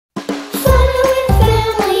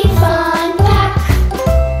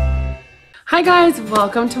Hi guys,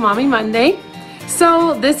 welcome to Mommy Monday.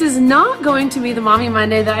 So this is not going to be the Mommy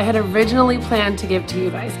Monday that I had originally planned to give to you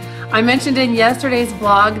guys. I mentioned in yesterday's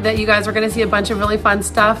vlog that you guys were going to see a bunch of really fun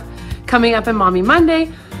stuff coming up in Mommy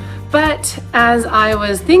Monday. But as I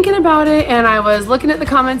was thinking about it and I was looking at the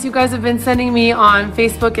comments you guys have been sending me on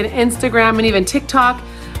Facebook and Instagram and even TikTok,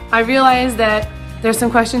 I realized that there's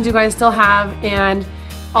some questions you guys still have, and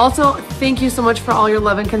also, thank you so much for all your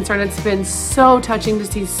love and concern. It's been so touching to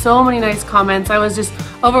see so many nice comments. I was just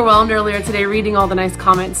overwhelmed earlier today reading all the nice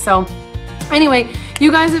comments. So anyway, you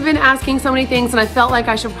guys have been asking so many things and I felt like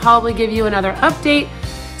I should probably give you another update.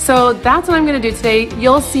 So that's what I'm gonna do today.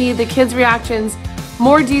 You'll see the kids' reactions,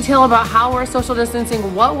 more detail about how we're social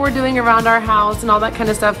distancing, what we're doing around our house and all that kind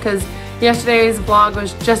of stuff, because yesterday's vlog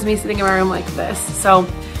was just me sitting in my room like this. So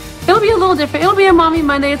it'll be a little different. It'll be a Mommy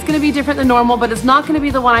Monday. It's gonna be different than normal, but it's not gonna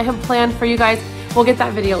be the one I have planned for you guys. We'll get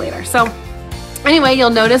that video later. So anyway,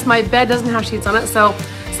 you'll notice my bed doesn't have sheets on it. So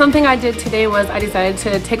something I did today was I decided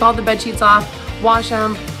to take all the bed sheets off, wash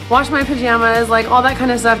them, wash my pajamas, like all that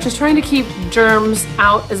kind of stuff, just trying to keep germs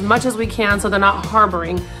out as much as we can so they're not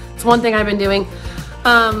harboring. It's one thing I've been doing.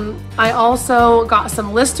 I also got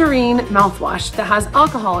some Listerine mouthwash that has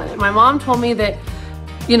alcohol in it. My mom told me that,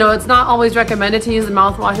 you know, it's not always recommended to use the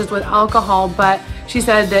mouthwashes with alcohol, but she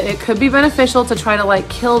said that it could be beneficial to try to like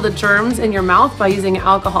kill the germs in your mouth by using an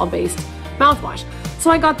alcohol-based mouthwash.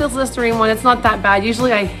 So I got this Listerine one. It's not that bad.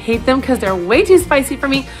 Usually I hate them because they're way too spicy for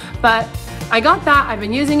me, but I got that. I've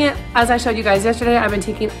been using it. As I showed you guys yesterday, I've been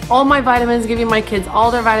taking all my vitamins, giving my kids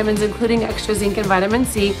all their vitamins, including extra zinc and vitamin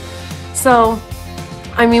C. So,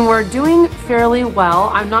 I mean, we're doing fairly well.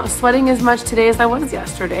 I'm not sweating as much today as I was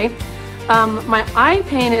yesterday. My eye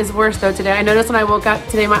pain is worse though today. I noticed when I woke up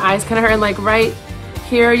today, my eyes kind of hurt, and like right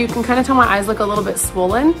here, you can kind of tell my eyes look a little bit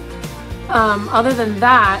swollen. Other than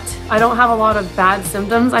that, I don't have a lot of bad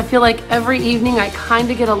symptoms. I feel like every evening I kind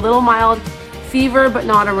of get a little mild fever, but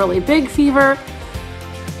not a really big fever.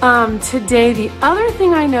 Today, the other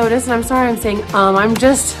thing I noticed, and I'm sorry I'm saying I'm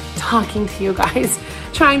just talking to you guys,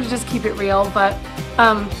 trying to just keep it real, but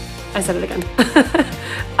I said it again.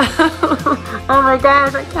 Oh my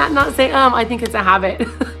gosh, I can't not say I think it's a habit.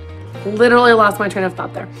 Literally lost my train of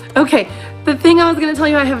thought there. Okay, the thing I was gonna tell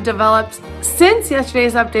you I have developed since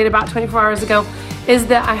yesterday's update about 24 hours ago is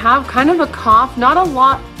that I have kind of a cough, not a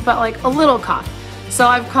lot, but like a little cough. So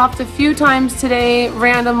I've coughed a few times today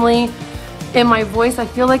randomly. In my voice, I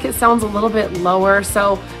feel like it sounds a little bit lower.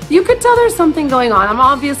 So you could tell there's something going on. I'm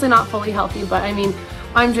obviously not fully healthy, but I mean,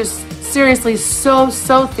 I'm just seriously so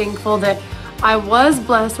thankful that I was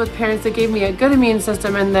blessed with parents that gave me a good immune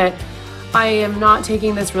system and that I am not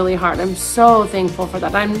taking this really hard. I'm so thankful for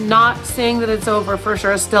that. I'm not saying that it's over for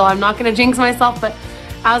sure still. I'm not gonna jinx myself, but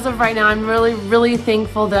as of right now, I'm really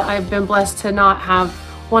thankful that I've been blessed to not have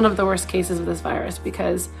one of the worst cases of this virus,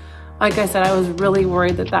 because like I said, I was really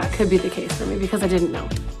worried that that could be the case for me because I didn't know.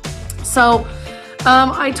 So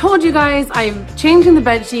I told you guys I'm changing the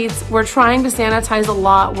bed sheets. We're trying to sanitize a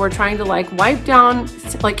lot. We're trying to like wipe down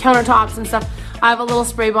like countertops and stuff. I have a little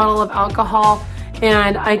spray bottle of alcohol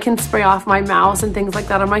and I can spray off my mouse and things like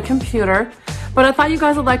that on my computer. But I thought you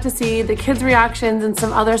guys would like to see the kids' reactions and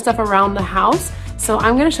some other stuff around the house. So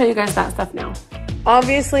I'm gonna show you guys that stuff now.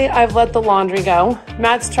 Obviously, I've let the laundry go.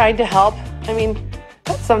 Matt's tried to help. I mean,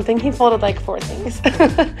 that's something. He folded like 4 things.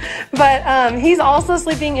 But he's also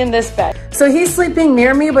sleeping in this bed. So he's sleeping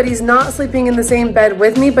near me, but he's not sleeping in the same bed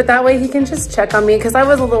with me, but that way he can just check on me, because I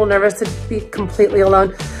was a little nervous to be completely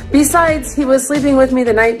alone. Besides, he was sleeping with me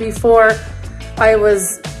the night before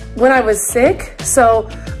when I was sick. So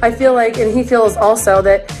I feel like, and he feels also,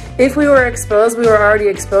 that if we were exposed, we were already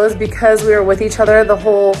exposed because we were with each other the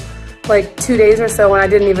whole like 2 days or so when I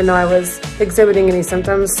didn't even know I was exhibiting any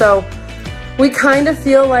symptoms. So we kind of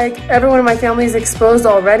feel like everyone in my family is exposed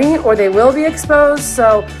already, or they will be exposed.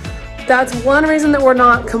 So that's one reason that we're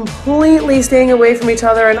not completely staying away from each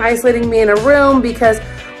other and isolating me in a room, because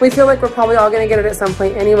we feel like we're probably all gonna get it at some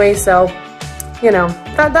point anyway. So, you know,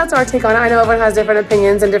 that's our take on it. I know everyone has different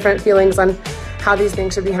opinions and different feelings on how these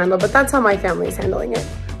things should be handled, but that's how my family is handling it.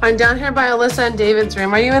 I'm down here by Alyssa and David's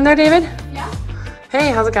room. Are you in there, David? Yeah.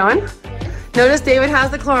 Hey, how's it going? Notice David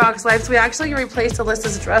has the Clorox wipes. We actually replaced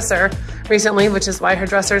Alyssa's dresser recently, which is why her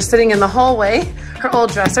dresser is sitting in the hallway, her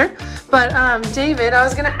old dresser. But David, I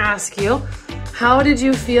was gonna ask you, how did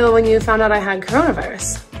you feel when you found out I had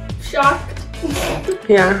coronavirus? Shocked.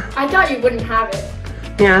 Yeah. I thought you wouldn't have it.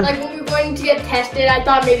 Yeah. Like when we were going to get tested, I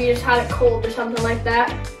thought maybe you just had a cold or something like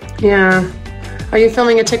that. Yeah. Are you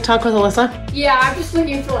filming a TikTok with Alyssa? Yeah, I'm just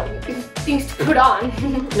looking for things to put on.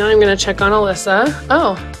 Now I'm gonna check on Alyssa.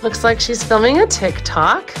 Oh, looks like she's filming a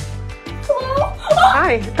TikTok. Hello.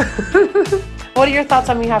 Hi. What are your thoughts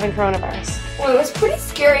on me having coronavirus? Well, it was pretty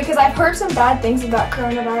scary because I've heard some bad things about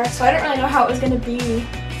coronavirus, so I didn't really know how it was going to be.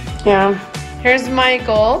 Yeah. Here's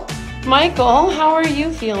Michael. Michael, how are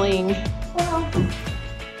you feeling? Well,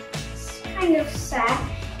 it's kind of sad.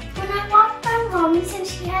 When I walk by Mommy,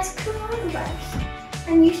 since she has coronavirus,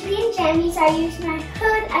 I'm usually in jammies. I use my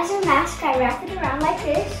hood as a mask. I wrap it around like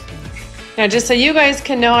this. Now, just so you guys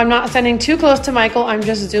can know, I'm not standing too close to Michael. I'm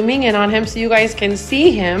just zooming in on him so you guys can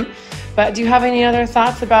see him. But do you have any other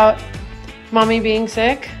thoughts about Mommy being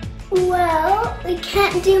sick? Well, we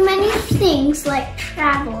can't do many things like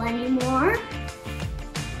travel anymore.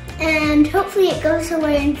 And hopefully it goes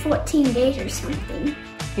away in 14 days or something.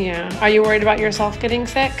 Yeah. Are you worried about yourself getting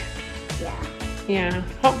sick? Yeah. Yeah.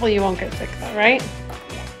 Hopefully you won't get sick though, right?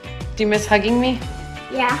 Yeah. Do you miss hugging me?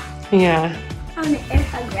 Yeah. Yeah. I want an air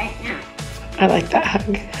hug right now. I like that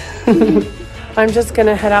hug. I'm just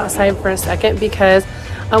gonna head outside for a second because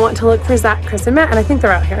I want to look for Zach, Chris, and Matt, and I think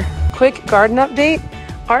they're out here. Quick garden update.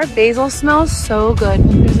 Our basil smells so good.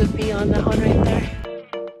 There's a bee on that one right there.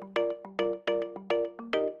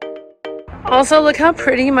 Also, look how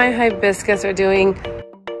pretty my hibiscus are doing.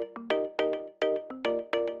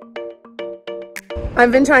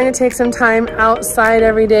 I've been trying to take some time outside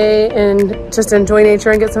every day and just enjoy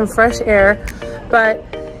nature and get some fresh air. But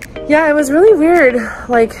yeah, it was really weird,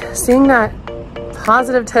 like seeing that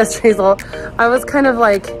positive test result. I was kind of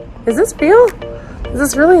like, is this real? Is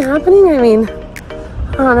this really happening? I mean,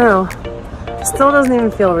 I don't know. Still doesn't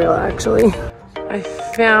even feel real, actually. I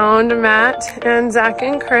found Matt and Zach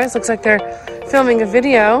and Chris. Looks like they're filming a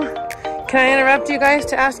video. Can I interrupt you guys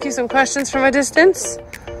to ask you some questions from a distance?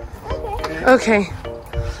 Okay.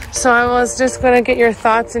 So I was just gonna get your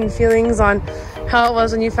thoughts and feelings on how it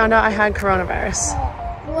was when you found out I had coronavirus.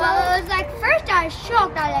 Well, it was like, first I was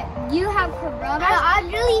shocked. I was like, you have coronavirus? I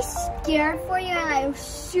was really scared for you, and I was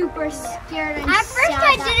super scared. And at first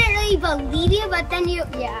I didn't really believe you, but then you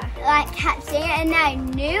like kept saying it, and then I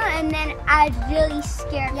knew, and then I was really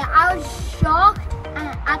scared. Yeah, I was shocked,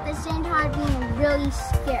 and at the same time being really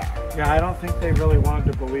scared. Yeah, I don't think they really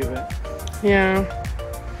wanted to believe it. Yeah.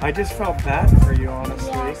 I just felt bad for you,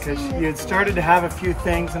 honestly, because you had started to have a few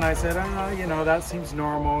things, and I said, oh, you know, that seems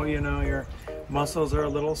normal, you know, your muscles are a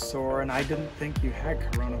little sore, and I didn't think you had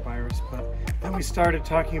coronavirus, but then we started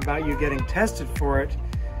talking about you getting tested for it,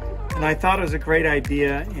 and I thought it was a great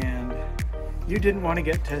idea, and you didn't want to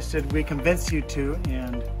get tested. We convinced you to,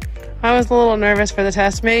 and I was a little nervous for the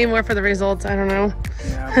test, maybe more for the results, I don't know.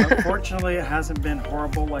 Yeah, but fortunately it hasn't been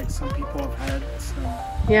horrible like some people have had, so.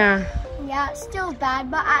 Yeah. Yeah, it's still bad,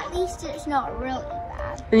 but at least it's not really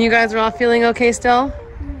bad. And you guys are all feeling okay still?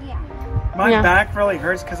 My back really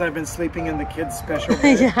hurts because I've been sleeping in the kids' special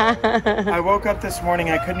bed. Yeah. I woke up this morning,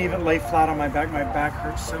 I couldn't even lay flat on my back. My back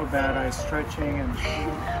hurts so bad. I was stretching and...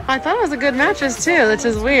 I thought it was a good mattress too, which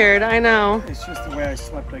is weird, I know. It's just the way I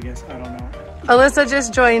slept, I guess. I don't know. Alyssa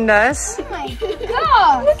just joined us. Oh my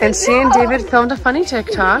God. And she and David filmed a funny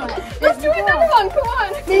TikTok. Let's do another one, come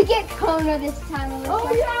on. Did you get Kona this time?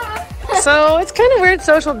 Oh yeah. So it's kind of weird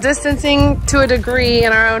social distancing to a degree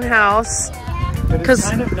in our own house. But it's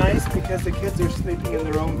kind of nice because the kids are sleeping in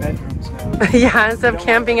their own bedrooms now. Yeah, instead of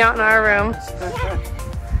camping out in our room.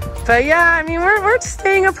 But yeah, I mean, we're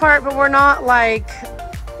staying apart, but we're not like,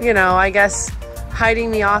 you know, I guess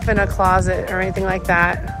hiding me off in a closet or anything like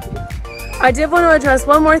that. I did want to address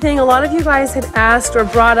one more thing. A lot of you guys had asked or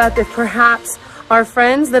brought up if perhaps our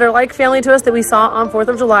friends that are like family to us that we saw on 4th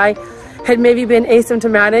of July had maybe been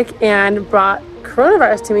asymptomatic and brought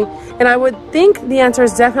coronavirus to me. And I would think the answer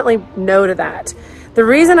is definitely no to that. The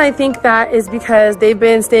reason I think that is because they've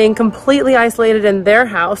been staying completely isolated in their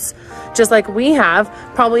house, just like we have,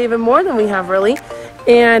 probably even more than we have really.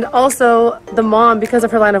 And also the mom, because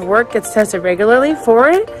of her line of work, gets tested regularly for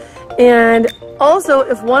it. And also,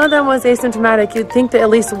 if one of them was asymptomatic, you'd think that at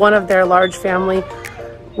least one of their large family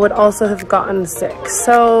would also have gotten sick.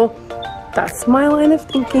 So that's my line of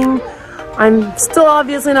thinking. I'm still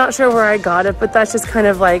obviously not sure where I got it, but that's just kind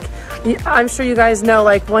of like, I'm sure you guys know,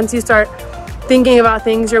 like once you start thinking about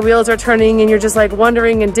things, your wheels are turning and you're just like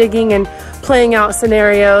wondering and digging and playing out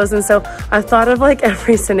scenarios. And so I've thought of like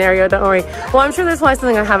every scenario, don't worry. Well, I'm sure there's probably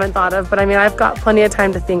something I haven't thought of, but I mean, I've got plenty of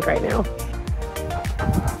time to think right now.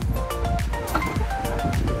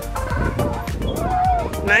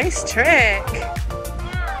 Nice trick.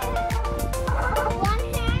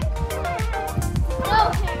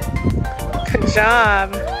 Good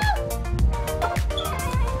job.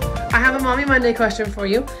 I have a Mommy Monday question for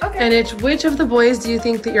you. Okay. And it's, which of the boys do you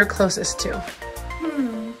think that you're closest to?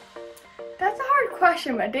 That's a hard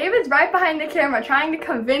question, but David's right behind the camera trying to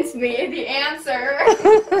convince me of the answer.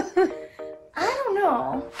 I don't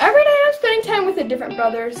know. Every day I'm spending time with a different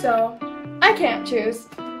brother, so I can't choose.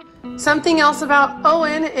 Something else about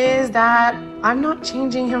Owen is that I'm not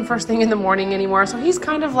changing him first thing in the morning anymore, so he's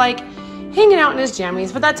kind of like hanging out in his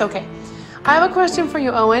jammies, but that's okay. I have a question for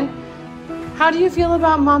you, Owen. How do you feel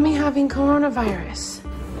about mommy having coronavirus?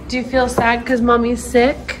 Do you feel sad because mommy's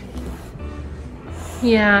sick?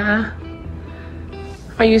 Yeah.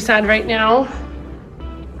 Are you sad right now?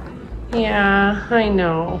 Yeah, I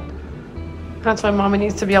know. That's why mommy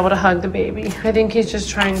needs to be able to hug the baby. I think he's just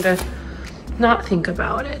trying to not think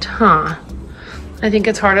about it, huh? I think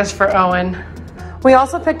it's hardest for Owen. We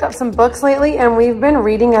also picked up some books lately and we've been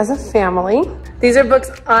reading as a family. These are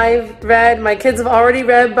books I've read, my kids have already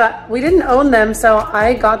read, but we didn't own them, so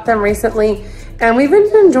I got them recently and we've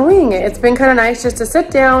been enjoying it. It's been kind of nice just to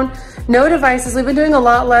sit down, no devices. We've been doing a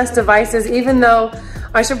lot less devices, even though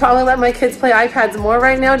I should probably let my kids play iPads more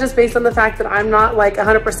right now just based on the fact that I'm not like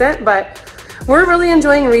 100%, but we're really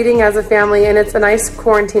enjoying reading as a family and it's a nice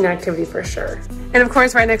quarantine activity for sure. And of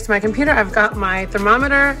course, right next to my computer, I've got my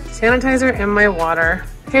thermometer, sanitizer, and my water.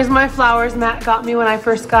 Here's my flowers Matt got me when I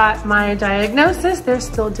first got my diagnosis. They're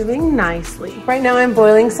still doing nicely. Right now I'm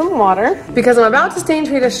boiling some water because I'm about to stain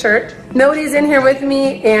treat a shirt. Nobody's in here with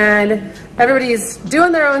me and everybody's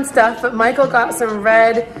doing their own stuff, but Michael got some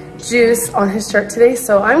red juice on his shirt today,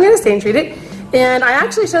 so I'm gonna stain treat it. And I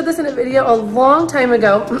actually showed this in a video a long time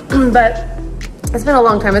ago, but it's been a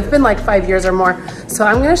long time. It's been like 5 years or more. So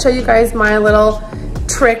I'm gonna show you guys my little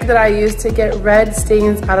trick that I use to get red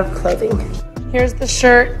stains out of clothing. Here's the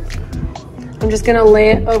shirt. I'm just gonna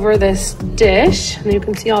lay it over this dish and you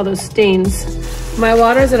can see all those stains. My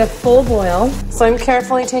water's at a full boil, so I'm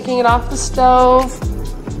carefully taking it off the stove,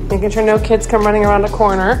 making sure no kids come running around the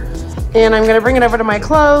corner. And I'm gonna bring it over to my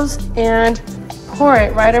clothes and pour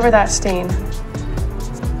it right over that stain.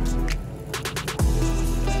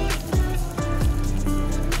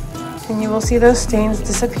 And you will see those stains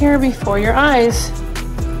disappear before your eyes.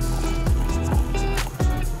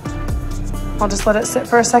 I'll just let it sit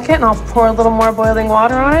for a second and I'll pour a little more boiling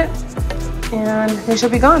water on it and they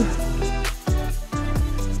should be gone.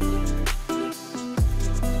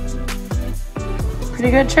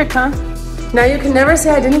 Pretty good trick, huh? Now you can never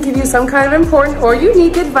say I didn't give you some kind of important or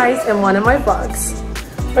unique advice in one of my vlogs.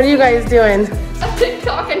 What are you guys doing? A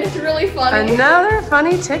TikTok and it's really funny. Another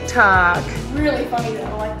funny TikTok. Really funny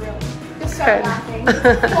though, like really. Just start laughing.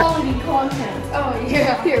 Quality content. Oh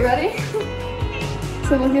yeah. Here, ready?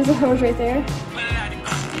 So look, there's a hose right there.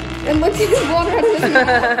 And look, there's water out of his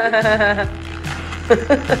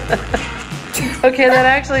mouth. Okay, that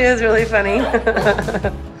actually is really funny.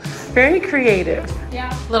 Very creative.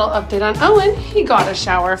 Yeah. Little update on Owen. He got a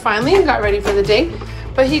shower finally and got ready for the day.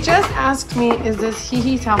 But he just asked me, is this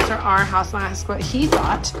Hihi's house or our house? And I asked what he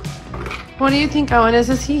thought. What do you think, Owen? Is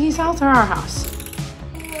this Hihi's house or our house?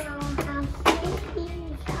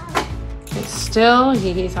 It's still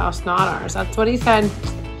Hihi's house, not ours. That's what he said.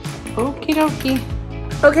 Okie dokie.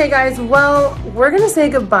 Okay guys, well, we're gonna say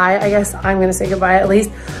goodbye. I guess I'm gonna say goodbye at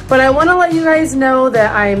least. But I wanna let you guys know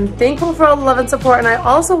that I'm thankful for all the love and support, and I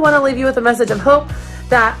also wanna leave you with a message of hope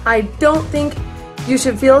that I don't think you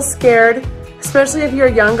should feel scared, especially if you're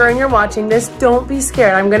younger and you're watching this. Don't be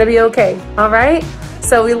scared, I'm gonna be okay, all right?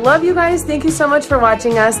 So we love you guys, thank you so much for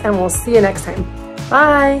watching us, and we'll see you next time.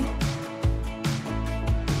 Bye.